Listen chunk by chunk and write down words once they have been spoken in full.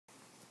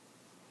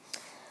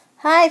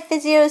Hi,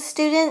 physio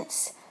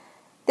students.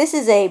 This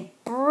is a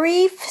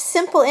brief,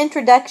 simple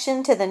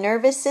introduction to the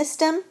nervous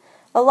system.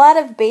 A lot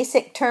of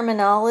basic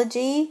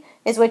terminology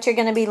is what you're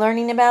going to be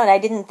learning about. I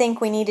didn't think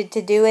we needed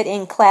to do it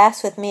in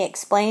class with me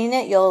explaining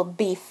it. You'll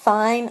be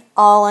fine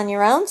all on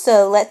your own,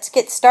 so let's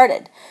get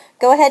started.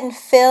 Go ahead and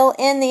fill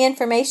in the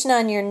information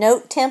on your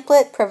note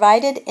template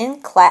provided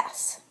in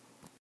class.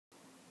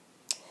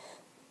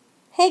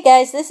 Hey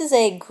guys, this is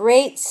a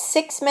great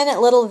 6-minute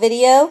little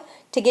video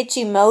to get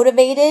you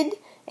motivated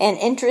and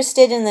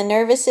interested in the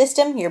nervous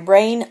system. Your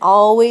brain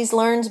always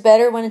learns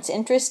better when it's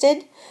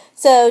interested.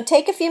 So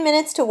take a few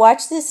minutes to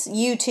watch this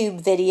YouTube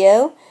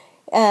video.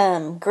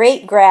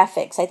 Great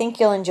graphics. I think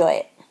you'll enjoy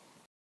it.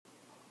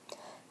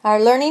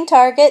 Our learning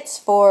targets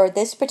for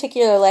this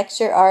particular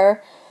lecture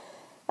are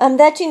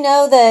that you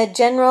know the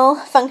general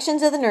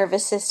functions of the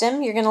nervous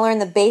system. You're going to learn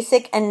the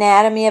basic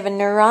anatomy of a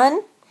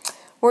neuron.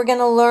 We're going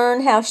to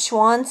learn how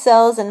Schwann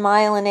cells and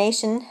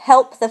myelination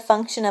help the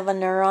function of a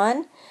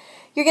neuron.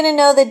 You're going to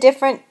know the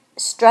different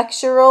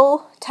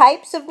structural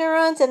types of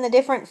neurons and the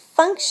different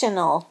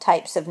functional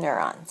types of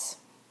neurons.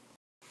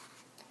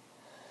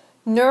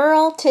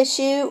 Neural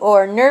tissue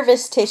or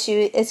nervous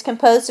tissue is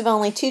composed of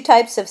only two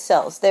types of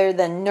cells. They're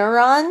the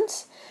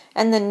neurons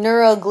and the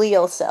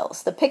neuroglial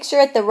cells. The picture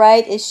at the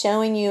right is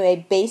showing you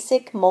a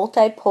basic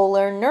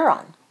multipolar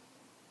neuron.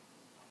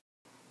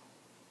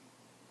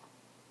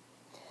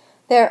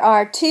 There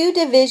are two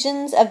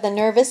divisions of the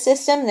nervous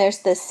system. There's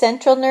the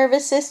central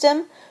nervous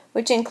system,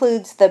 which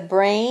includes the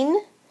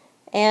brain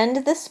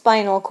and the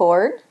spinal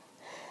cord.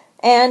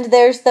 And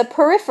there's the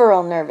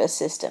peripheral nervous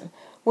system,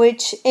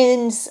 which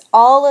is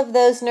all of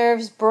those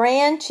nerves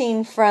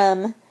branching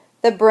from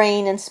the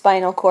brain and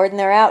spinal cord, and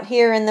they're out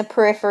here in the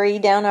periphery,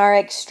 down our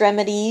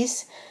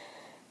extremities.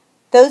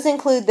 Those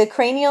include the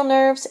cranial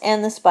nerves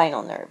and the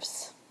spinal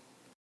nerves.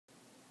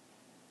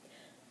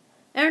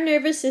 Our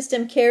nervous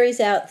system carries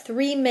out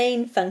three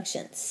main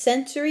functions: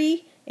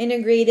 sensory,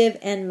 integrative,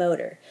 and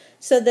motor.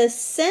 So the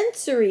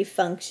sensory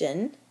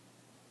function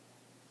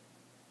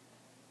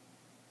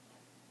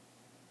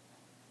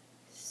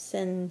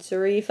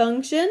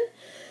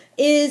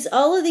is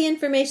all of the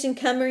information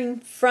coming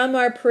from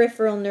our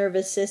peripheral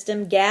nervous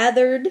system,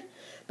 gathered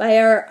by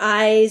our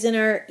eyes and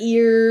our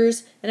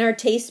ears and our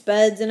taste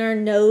buds and our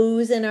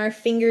nose and our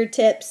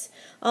fingertips.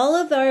 All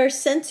of our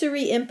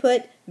sensory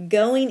input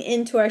going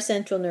into our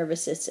central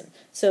nervous system.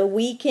 So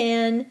we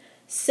can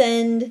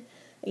send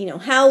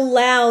how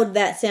loud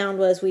that sound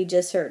was we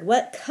just heard.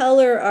 What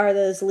color are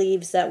those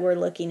leaves that we're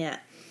looking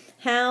at?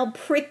 How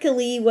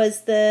prickly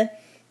was the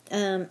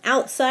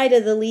outside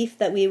of the leaf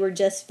that we were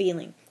just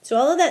feeling? So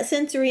all of that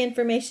sensory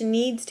information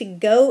needs to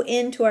go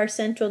into our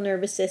central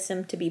nervous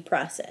system to be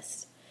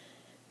processed.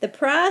 The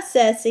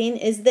processing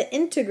is the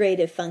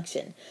integrative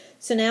function.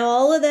 So now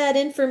all of that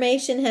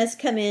information has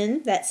come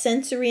in, that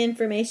sensory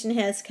information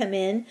has come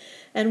in,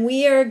 and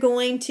we are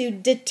going to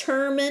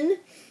determine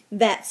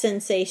that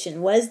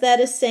sensation. Was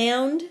that a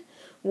sound?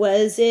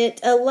 Was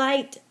it a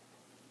light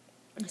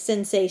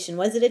sensation?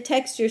 Was it a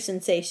texture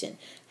sensation?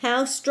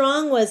 How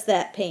strong was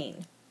that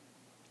pain?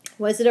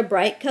 Was it a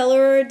bright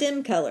color or a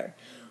dim color?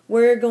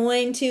 We're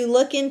going to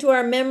look into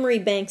our memory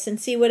banks and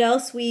see what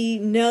else we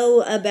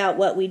know about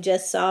what we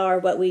just saw or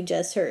what we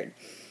just heard.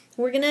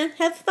 We're going to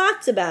have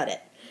thoughts about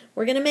it.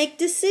 We're going to make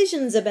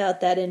decisions about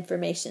that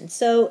information.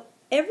 So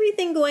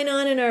everything going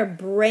on in our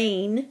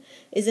brain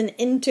is an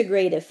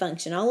integrative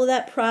function. All of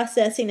that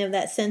processing of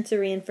that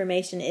sensory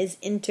information is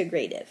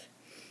integrative.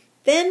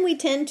 Then we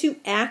tend to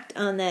act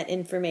on that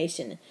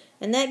information,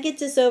 and that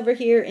gets us over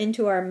here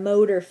into our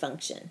motor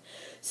function.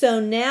 So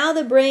now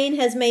the brain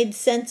has made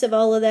sense of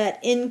all of that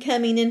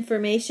incoming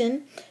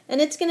information,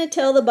 and it's going to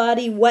tell the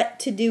body what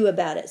to do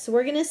about it. So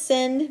we're going to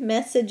send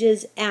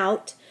messages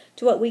out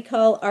to what we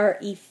call our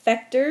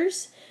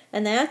effectors,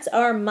 and that's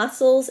our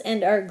muscles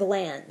and our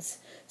glands.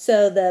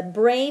 So the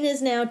brain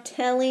is now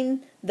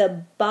telling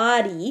the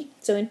body,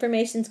 so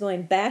information's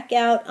going back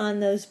out on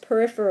those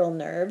peripheral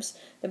nerves.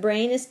 The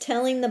brain is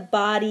telling the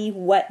body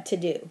what to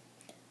do.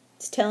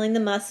 It's telling the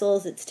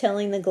muscles, it's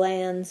telling the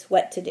glands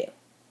what to do.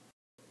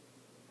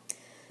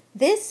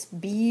 This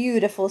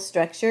beautiful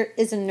structure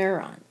is a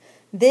neuron.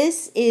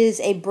 This is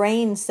a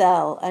brain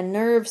cell, a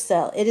nerve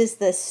cell. It is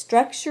the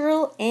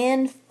structural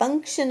and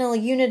functional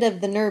unit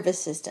of the nervous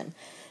system.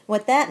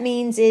 What that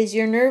means is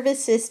your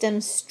nervous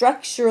system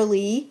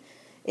structurally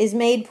is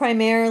made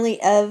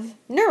primarily of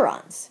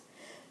neurons.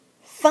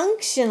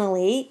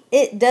 Functionally,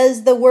 it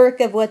does the work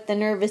of what the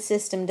nervous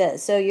system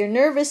does. So your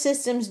nervous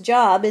system's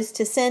job is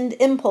to send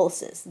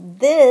impulses.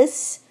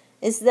 This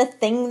is the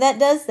thing that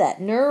does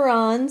that.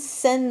 Neurons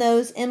send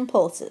those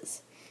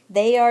impulses.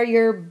 They are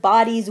your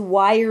body's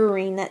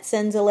wiring that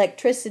sends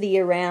electricity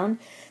around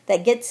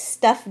that gets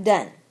stuff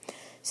done.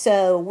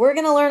 So we're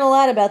going to learn a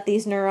lot about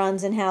these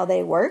neurons and how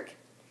they work.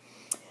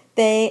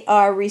 They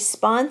are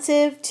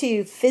responsive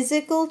to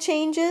physical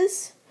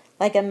changes,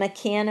 like a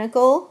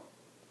mechanical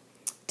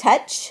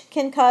touch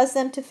can cause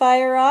them to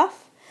fire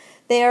off.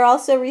 They are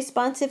also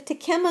responsive to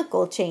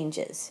chemical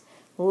changes.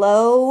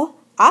 Low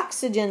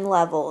oxygen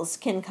levels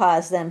can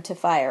cause them to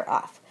fire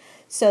off.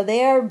 So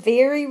they are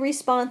very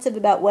responsive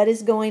about what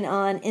is going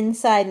on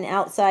inside and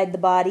outside the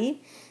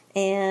body,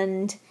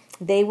 and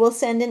they will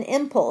send an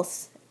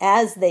impulse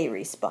as they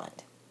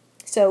respond.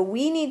 So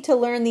we need to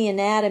learn the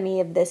anatomy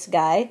of this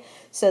guy.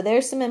 So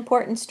there's some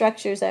important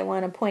structures I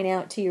want to point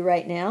out to you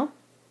right now.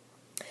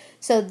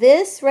 So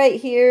this right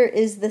here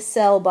is the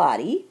cell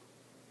body.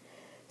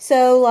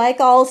 So like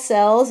all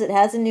cells, it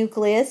has a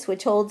nucleus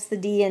which holds the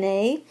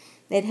DNA.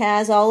 It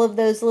has all of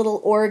those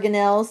little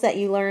organelles that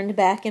you learned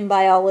back in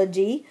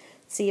biology.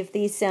 See if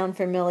these sound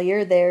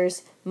familiar.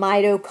 There's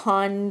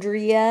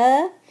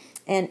mitochondria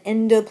and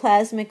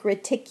endoplasmic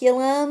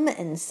reticulum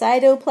and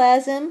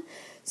cytoplasm.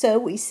 So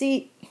we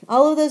see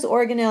all of those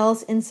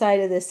organelles inside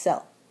of this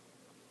cell.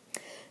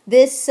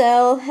 This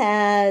cell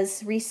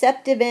has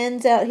receptive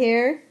ends out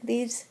here.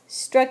 These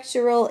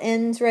structural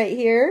ends right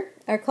here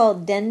are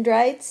called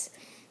dendrites.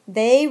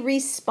 They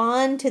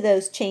respond to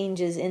those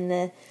changes in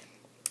the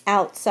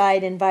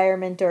outside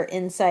environment or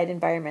inside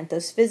environment.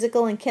 Those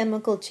physical and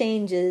chemical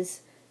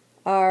changes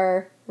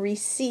are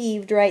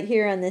received right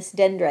here on this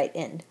dendrite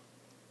end.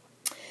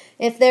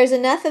 If there's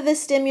enough of a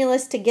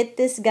stimulus to get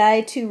this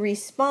guy to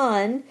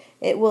respond,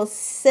 it will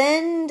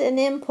send an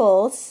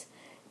impulse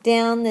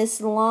down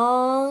this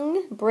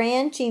long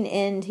branching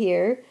end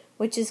here,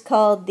 which is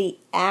called the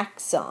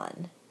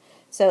axon.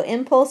 So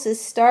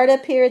impulses start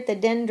up here at the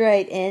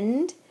dendrite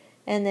end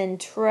and then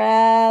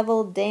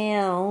travel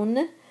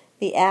down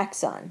the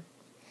axon.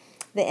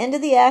 The end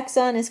of the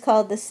axon is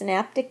called the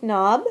synaptic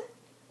knob.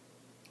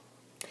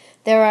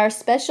 There are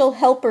special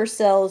helper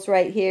cells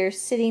right here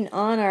sitting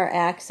on our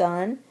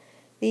axon.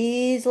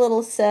 These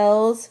little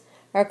cells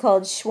are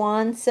called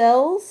Schwann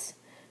cells,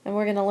 and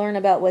we're going to learn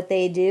about what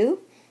they do.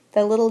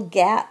 The little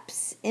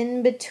gaps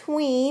in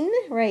between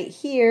right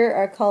here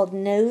are called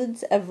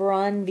nodes of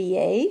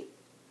Ranvier.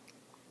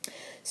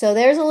 So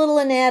there's a little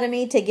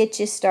anatomy to get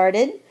you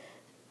started.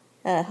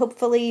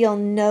 Hopefully you'll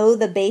know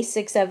the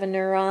basics of a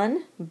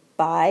neuron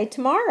by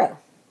tomorrow.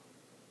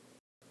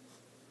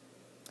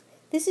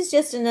 This is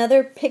just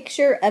another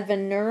picture of a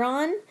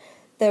neuron.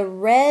 The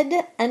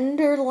red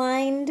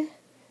underlined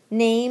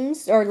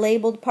names or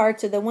labeled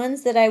parts are the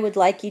ones that I would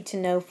like you to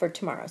know for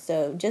tomorrow.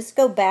 So just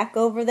go back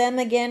over them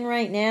again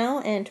right now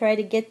and try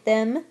to get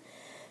them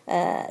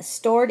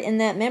stored in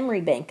that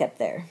memory bank up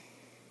there.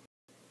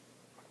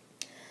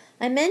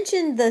 I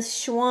mentioned the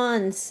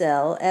Schwann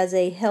cell as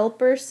a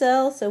helper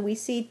cell. So we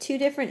see two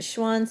different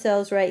Schwann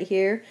cells right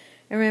here.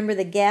 And remember,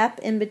 the gap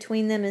in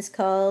between them is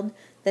called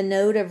the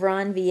node of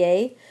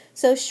Ranvier.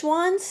 So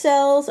Schwann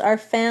cells are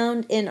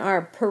found in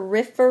our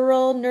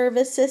peripheral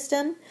nervous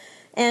system,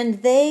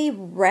 and they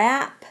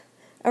wrap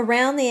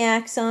around the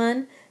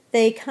axon.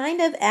 They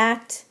kind of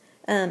act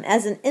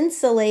as an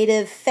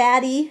insulative,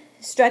 fatty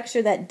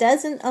structure that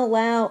doesn't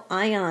allow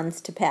ions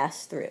to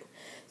pass through.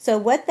 So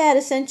what that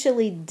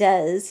essentially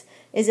does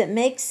is it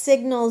makes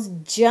signals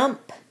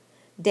jump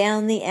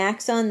down the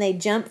axon. They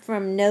jump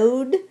from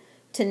node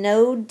to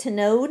node to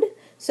node.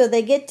 So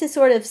they get to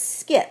sort of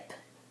skip.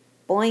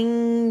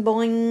 Boing,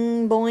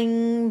 boing,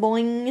 boing,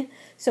 boing.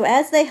 So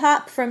as they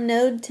hop from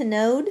node to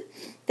node,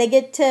 they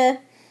get to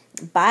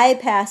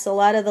bypass a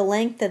lot of the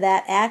length of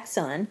that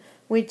axon,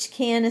 which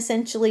can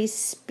essentially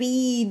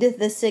speed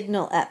the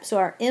signal up. So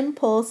our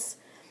impulse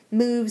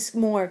moves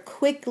more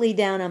quickly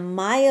down a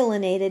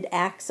myelinated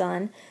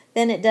axon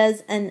than it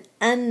does an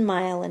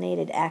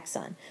unmyelinated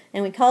axon.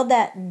 And we call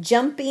that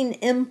jumping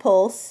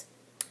impulse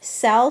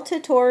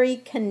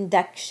saltatory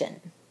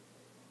conduction.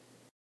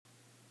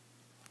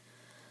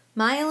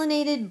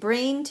 Myelinated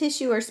brain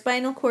tissue or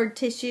spinal cord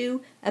tissue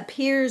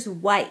appears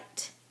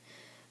white.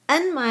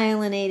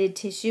 Unmyelinated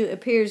tissue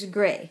appears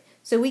gray.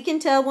 So we can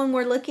tell when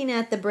we're looking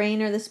at the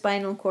brain or the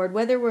spinal cord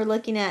whether we're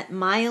looking at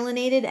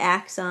myelinated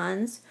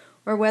axons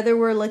or whether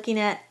we're looking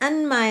at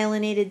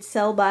unmyelinated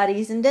cell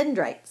bodies and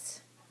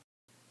dendrites.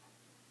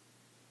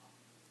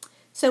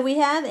 So we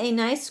have a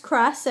nice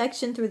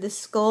cross-section through the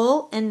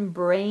skull and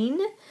brain,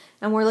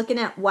 and we're looking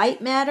at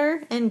white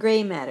matter and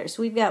gray matter.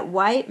 So we've got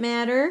white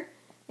matter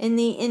in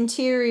the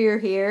interior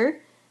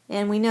here,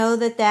 and we know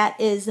that that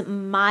is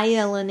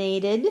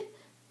myelinated,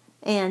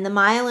 and the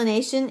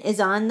myelination is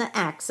on the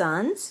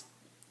axons.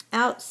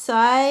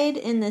 Outside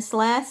in this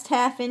last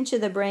half inch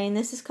of the brain,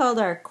 this is called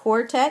our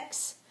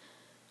cortex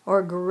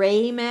or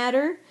gray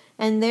matter,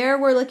 and there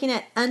we're looking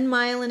at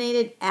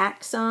unmyelinated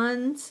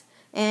axons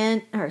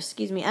and,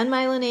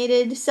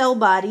 unmyelinated cell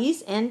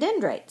bodies and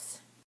dendrites.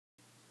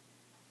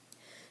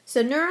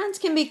 So neurons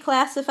can be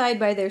classified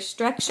by their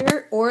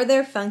structure or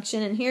their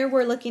function, and here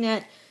we're looking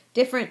at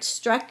different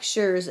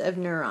structures of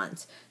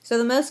neurons. So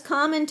the most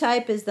common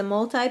type is the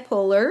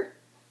multipolar,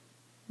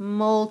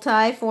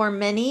 multi for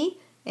many,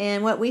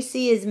 and what we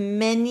see is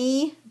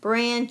many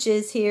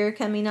branches here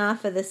coming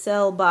off of the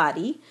cell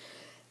body.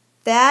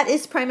 That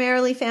is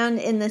primarily found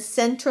in the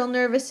central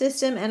nervous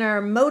system, and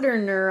our motor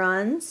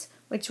neurons,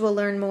 which we'll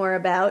learn more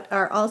about,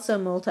 are also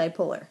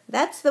multipolar.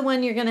 That's the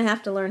one you're going to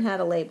have to learn how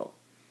to label.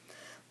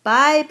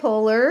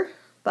 Bipolar,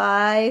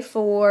 bi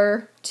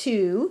for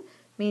two,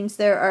 means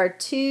there are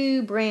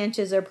two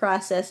branches or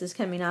processes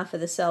coming off of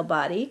the cell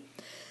body.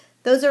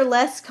 Those are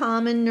less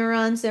common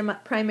neurons. They're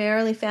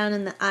primarily found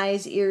in the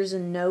eyes, ears,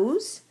 and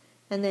nose.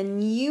 And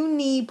then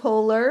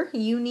unipolar,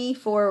 uni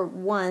for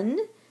one,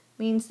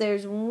 means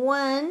there's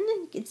one,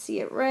 you can see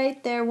it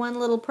right there, one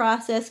little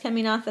process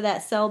coming off of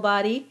that cell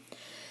body.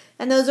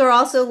 And those are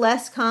also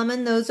less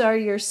common. Those are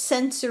your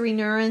sensory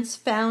neurons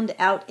found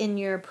out in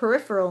your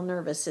peripheral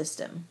nervous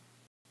system.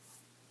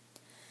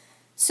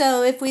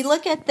 So if we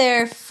look at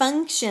their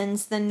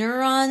functions, the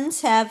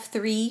neurons have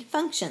three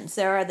functions.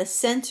 There are the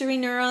sensory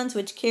neurons,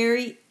 which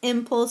carry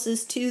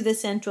impulses to the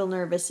central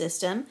nervous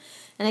system.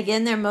 And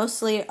again, they're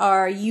mostly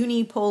our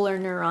unipolar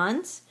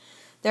neurons.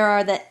 There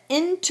are the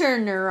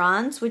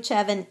interneurons, which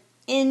have an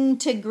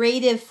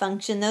integrative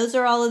function. Those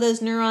are all of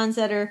those neurons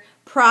that are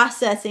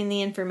processing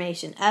the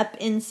information up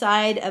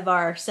inside of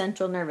our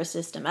central nervous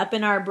system, up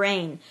in our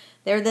brain.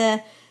 They're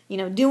the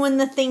doing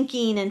the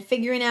thinking and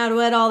figuring out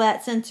what all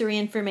that sensory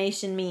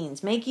information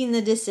means, making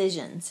the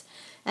decisions.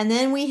 And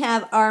then we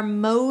have our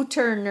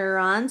motor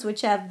neurons,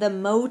 which have the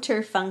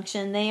motor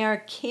function. They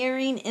are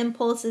carrying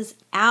impulses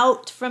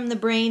out from the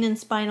brain and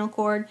spinal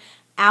cord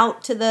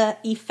out to the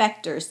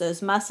effectors,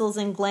 those muscles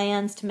and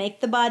glands, to make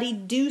the body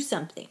do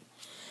something.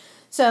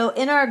 So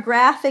in our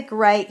graphic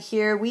right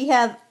here, we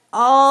have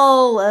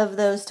all of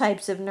those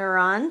types of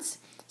neurons.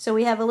 So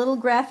we have a little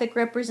graphic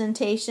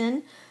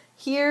representation.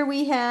 Here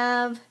we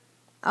have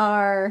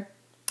our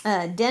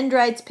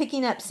dendrites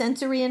picking up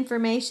sensory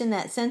information.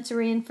 That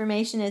sensory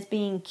information is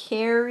being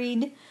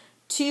carried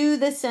to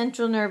the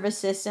central nervous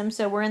system.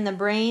 So we're in the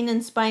brain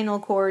and spinal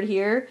cord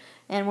here,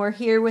 and we're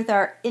here with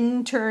our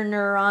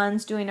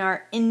interneurons doing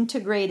our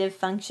integrative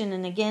function.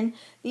 And again,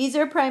 these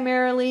are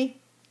primarily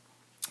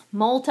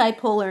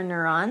multipolar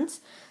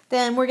neurons.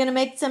 Then we're going to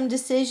make some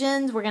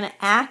decisions, we're going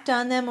to act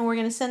on them, and we're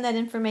going to send that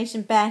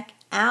information back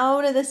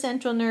out of the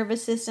central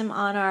nervous system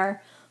on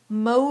our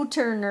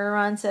motor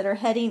neurons that are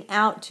heading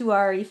out to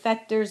our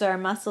effectors, our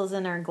muscles,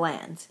 and our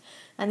glands.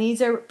 And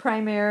these are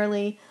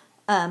primarily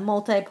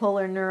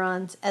multipolar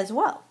neurons as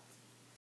well.